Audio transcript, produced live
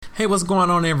Hey, what's going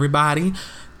on, everybody?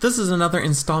 This is another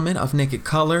installment of Naked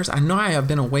Colors. I know I have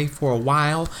been away for a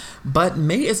while, but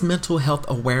May is Mental Health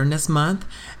Awareness Month,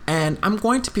 and I'm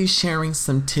going to be sharing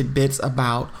some tidbits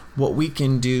about what we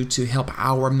can do to help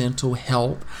our mental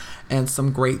health and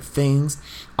some great things.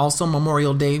 Also,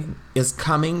 Memorial Day is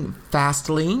coming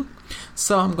fastly,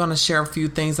 so I'm going to share a few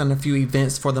things and a few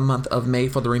events for the month of May,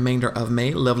 for the remainder of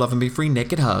May. Live, love, and be free.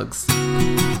 Naked hugs.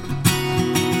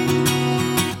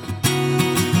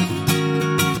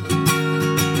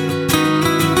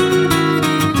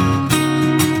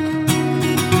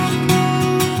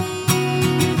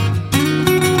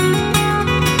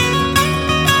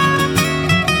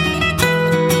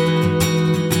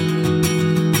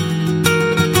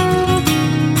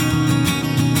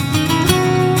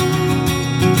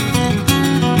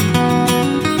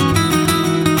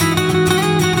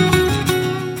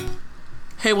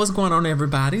 Hey, what's going on,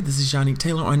 everybody? This is Johnny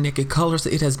Taylor on Naked Colors.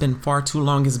 It has been far too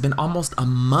long. It's been almost a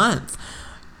month.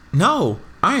 No,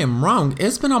 I am wrong.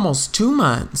 It's been almost 2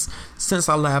 months since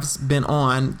I last been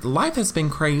on. Life has been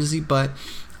crazy, but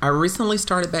I recently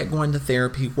started back going to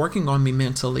therapy, working on me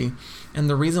mentally. And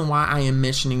the reason why I am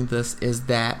mentioning this is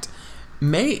that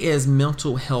May is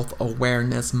Mental Health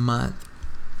Awareness Month.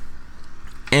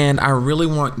 And I really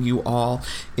want you all,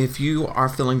 if you are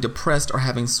feeling depressed or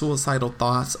having suicidal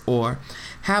thoughts or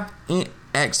have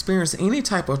experienced any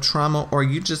type of trauma, or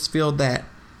you just feel that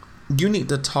you need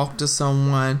to talk to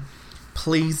someone,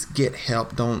 please get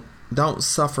help. Don't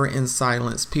suffer in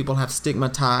silence. People have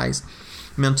stigmatized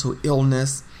mental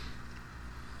illness.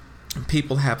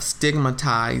 People have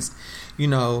stigmatized,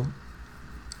 mental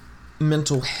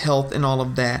health and all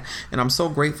of that. And I'm so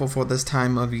grateful for this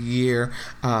time of year.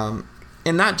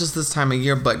 And not just this time of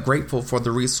year, but grateful for the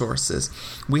resources.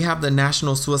 We have the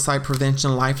National Suicide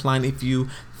Prevention Lifeline. If you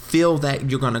feel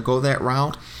that you're going to go that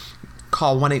route,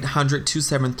 call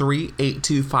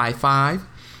 1-800-273-8255.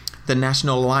 The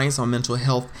National Alliance on Mental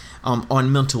Health,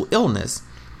 on Mental Illness,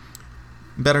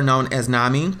 better known as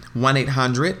NAMI,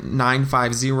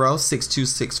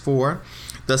 1-800-950-6264.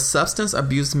 The Substance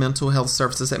Abuse Mental Health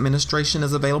Services Administration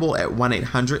is available at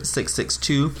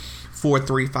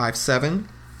 1-800-662-4357.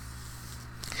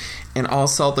 And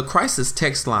also the crisis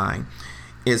text line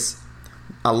is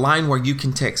a line where you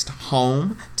can text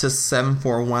HOME to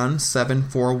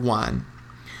 741-741.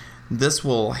 This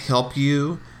will help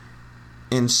you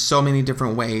in so many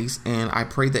different ways. And I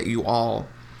pray that you all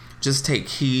just take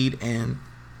heed and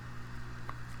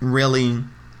really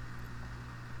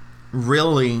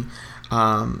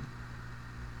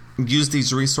use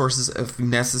these resources if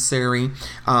necessary.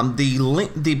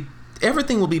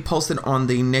 Everything will be posted on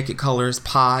the Naked Colors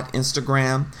Pod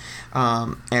Instagram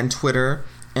and Twitter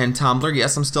and Tumblr.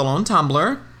 Yes, I'm still on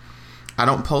Tumblr. I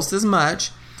don't post as much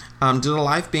due to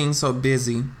life being so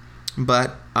busy,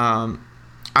 but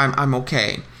I'm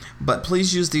okay. But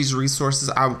please use these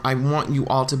resources. I want you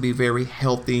all to be very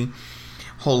healthy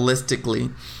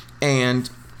holistically. And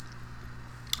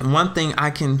one thing I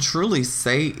can truly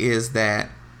say is that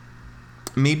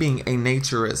me being a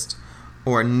naturist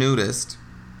or a nudist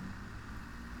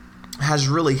has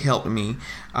really helped me.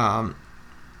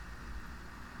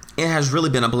 It has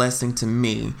really been a blessing to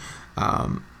me,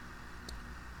 as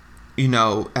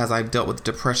I've dealt with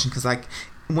depression, because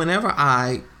whenever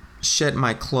I shed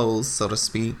my clothes, so to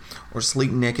speak, or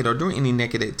sleep naked or do any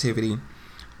naked activity,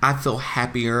 I feel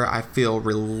happier, I feel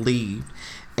relieved.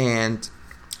 And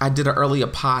I did an earlier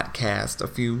podcast a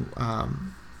few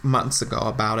months ago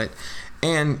about it,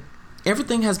 and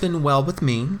everything has been well with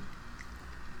me.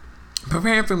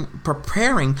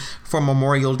 Preparing for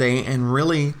Memorial Day and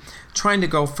really trying to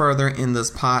go further in this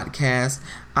podcast.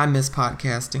 I miss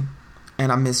podcasting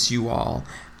and I miss you all.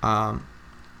 And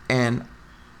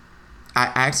I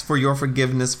ask for your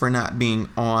forgiveness for not being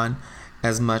on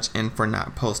as much and for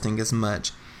not posting as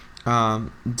much.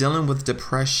 Dealing with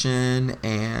depression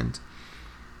and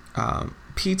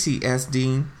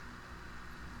PTSD.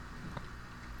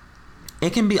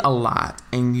 It can be a lot,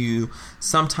 and you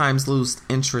sometimes lose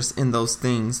interest in those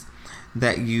things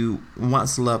that you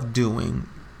once loved doing.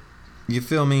 You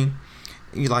feel me?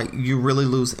 You really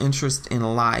lose interest in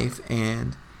life,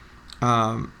 and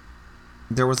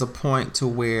there was a point to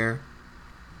where,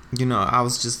 I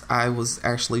was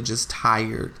actually just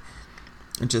tired,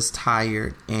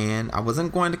 and I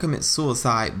wasn't going to commit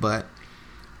suicide, but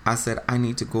I said I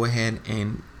need to go ahead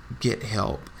and get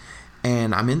help,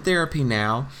 and I'm in therapy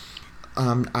now.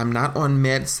 I'm not on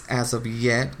meds as of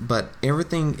yet, but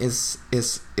everything is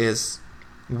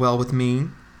well with me.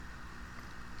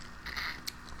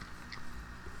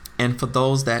 And for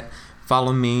those that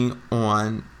follow me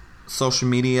on social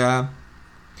media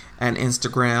and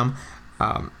Instagram,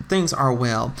 things are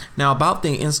well. Now, about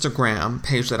the Instagram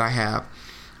page that I have,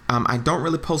 I don't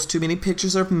really post too many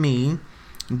pictures of me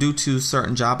due to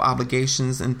certain job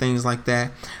obligations and things like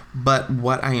that. But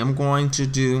what I am going to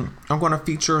do, I'm going to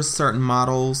feature certain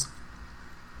models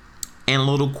and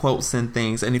little quotes and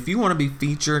things. And if you want to be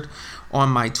featured on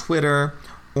my Twitter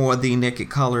or the Naked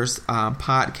Colors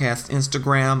podcast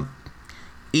Instagram,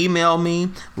 email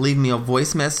me, leave me a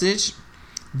voice message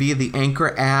via the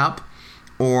Anchor app,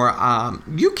 or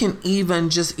you can even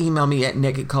just email me at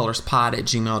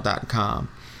nakedcolorspod@gmail.com,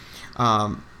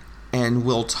 and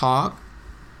we'll talk.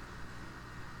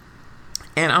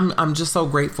 And I'm just so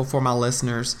grateful for my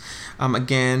listeners.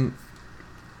 Again,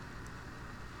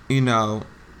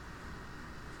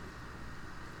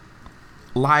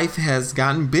 life has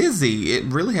gotten busy. It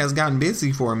really has gotten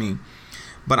busy for me.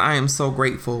 But I am so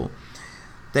grateful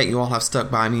that you all have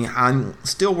stuck by me. I'm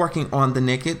still working on the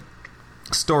Naked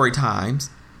Story Times.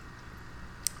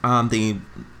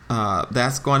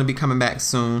 That's going to be coming back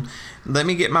soon. Let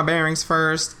me get my bearings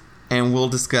first, and we'll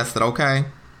discuss it, okay?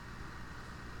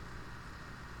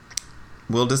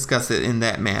 We'll discuss it in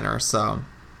that manner.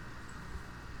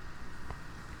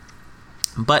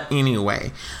 But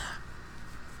anyway,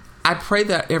 I pray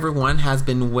that everyone has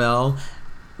been well.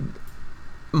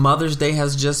 Mother's Day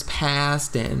has just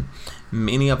passed, and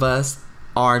many of us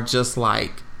are just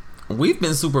like, we've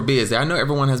been super busy. I know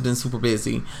everyone has been super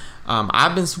busy.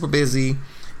 I've been super busy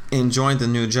enjoying the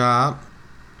new job,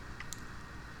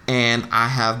 and I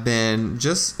have been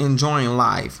just enjoying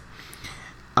life.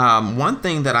 One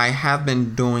thing that I have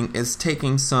been doing is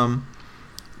taking some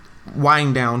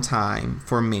wind down time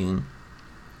for me,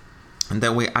 and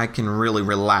that way I can really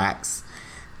relax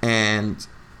and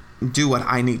do what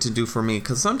I need to do for me,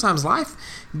 because sometimes life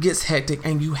gets hectic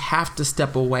and you have to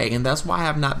step away, and that's why I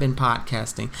have not been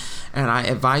podcasting. And I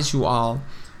advise you all,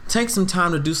 take some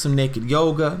time to do some naked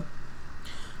yoga,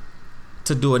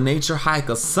 to do a nature hike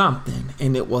or something,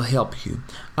 and it will help you.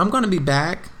 I'm going to be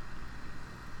back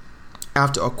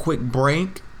after a quick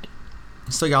break,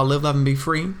 so y'all live, love, and be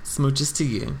free. Smooches to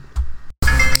you.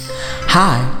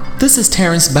 Hi, this is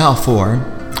Terrence Balfour,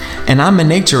 and I'm a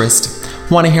naturist.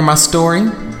 Want to hear my story?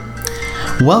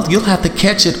 Well, you'll have to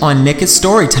catch it on Naked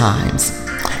Story Times.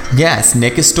 Yes,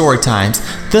 Naked Story Times.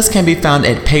 This can be found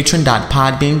at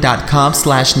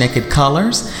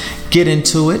patreon.podbean.com/nakedcolors. Get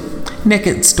into it.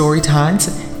 Naked Story Times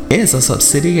is a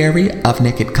subsidiary of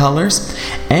Naked Colors,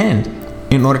 and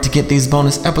in order to get these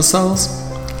bonus episodes,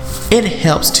 it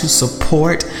helps to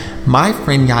support my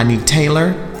friend Yanni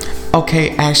Taylor. Okay,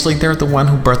 actually, they're the one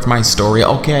who birthed my story,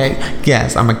 okay?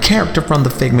 Yes, I'm a character from the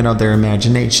figment of their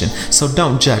imagination, so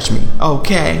don't judge me,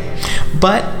 okay?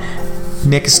 But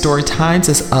Naked Story Times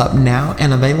is up now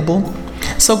and available,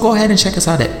 so go ahead and check us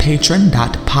out at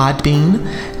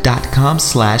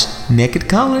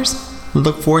patreon.podbean.com/nakedcolors.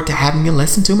 Look forward to having you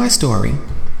listen to my story.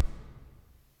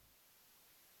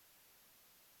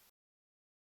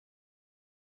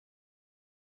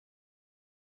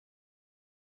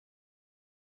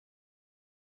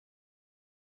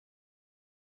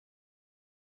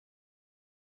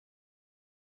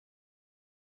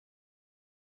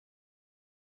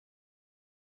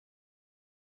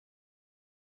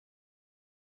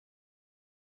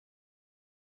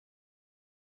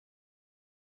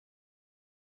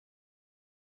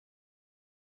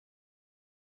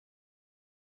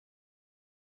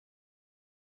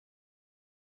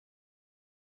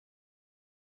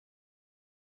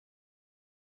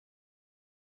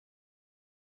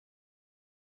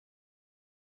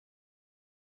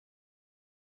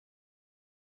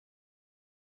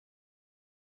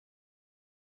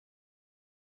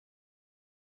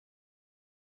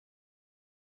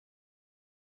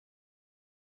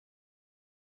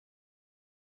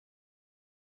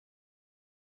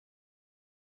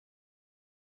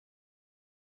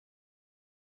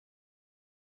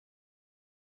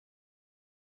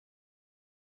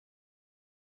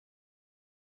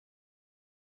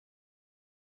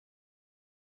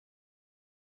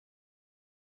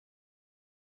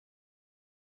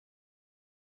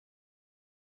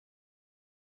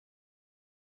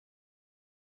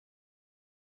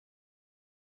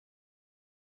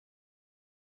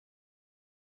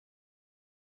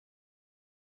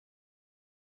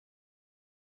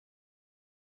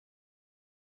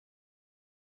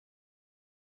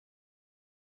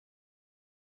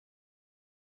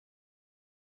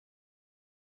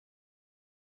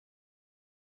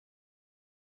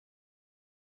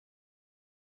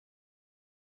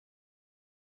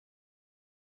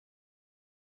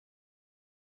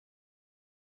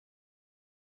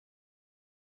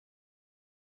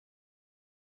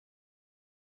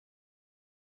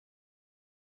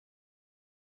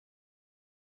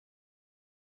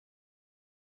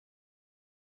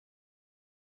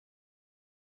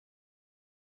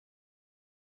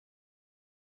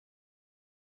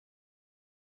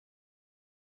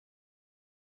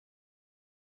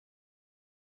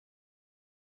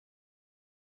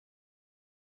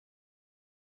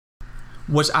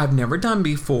 which I've never done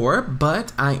before,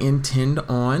 but I intend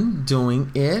on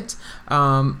doing it.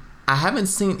 I haven't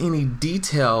seen any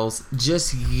details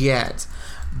just yet,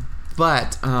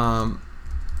 but I'm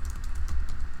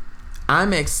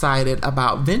excited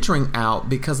about venturing out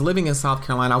because living in South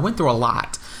Carolina, I went through a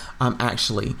lot,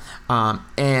 actually.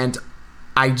 And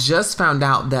I just found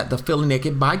out that the Philly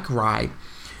Naked Bike Ride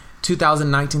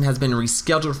 2019 has been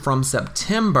rescheduled from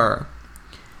September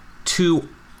to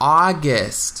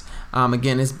August.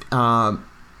 Again, it's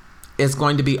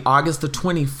going to be August the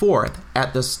 24th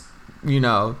at this,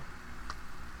 it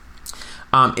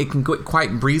can get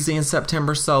quite breezy in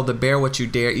September, so the Bear What You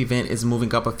Dare event is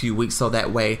moving up a few weeks, so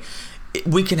that way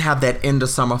we can have that end of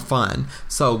summer fun.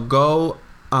 So go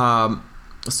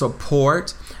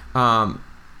support. Oh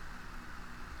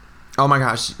my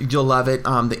gosh, you'll love it.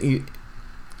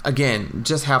 Again,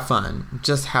 just have fun.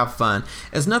 Just have fun.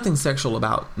 There's nothing sexual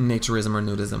about naturism or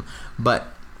nudism, but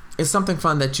it's something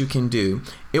fun that you can do.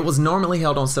 It was normally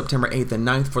held on September 8th and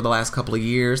 9th for the last couple of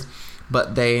years,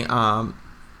 but they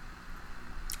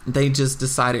just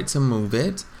decided to move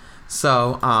it.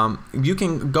 So you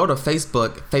can go to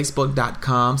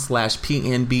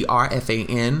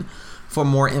facebook.com/PNBRFAN for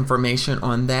more information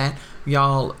on that.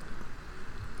 Y'all,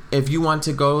 if you want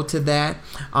to go to that,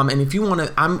 and if you want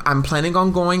to, I'm planning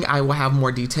on going. I will have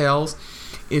more details.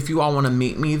 If you all want to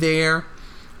meet me there,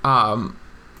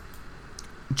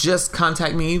 just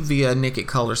contact me via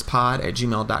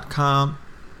nakedcolorspod@gmail.com.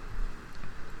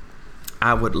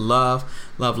 I would love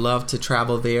to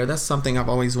travel there. That's something I've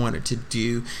always wanted to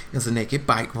do, is a naked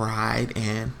bike ride.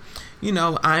 And,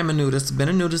 I am a nudist. Been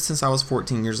a nudist since I was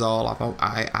 14 years old.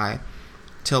 I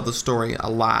tell the story a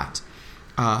lot.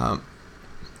 And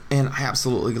I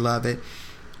absolutely love it.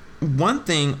 One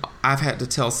thing I've had to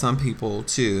tell some people,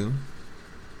 too,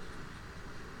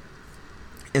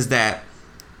 is that,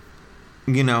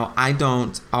 I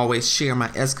don't always share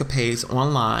my escapades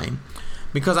online,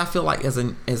 because I feel like as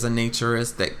a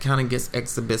naturist, that kind of gets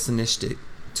exhibitionistic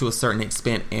to a certain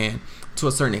extent, and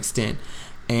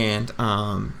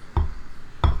I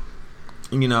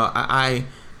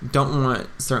don't want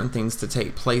certain things to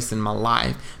take place in my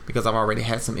life, because I've already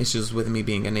had some issues with me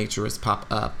being a naturist pop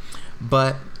up.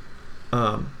 But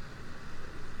and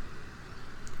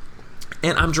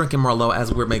I'm drinking Merlot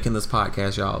as we're making this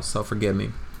podcast, y'all, so forgive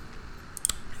me.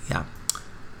 Yeah,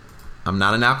 I'm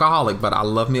not an alcoholic, but I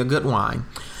love me a good wine.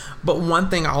 But one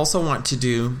thing I also want to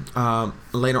do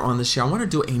later on this year, I want to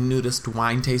do a nudist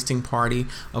wine tasting party.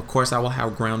 Of course, I will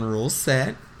have ground rules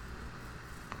set.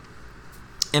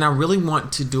 And I really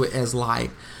want to do it as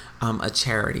like a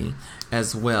charity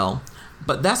as well.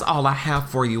 But that's all I have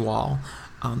for you all.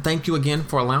 Thank you again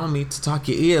for allowing me to talk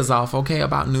your ears off, okay,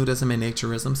 about nudism and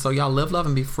naturism. So y'all live, love,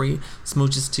 and be free.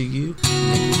 Smooches to you.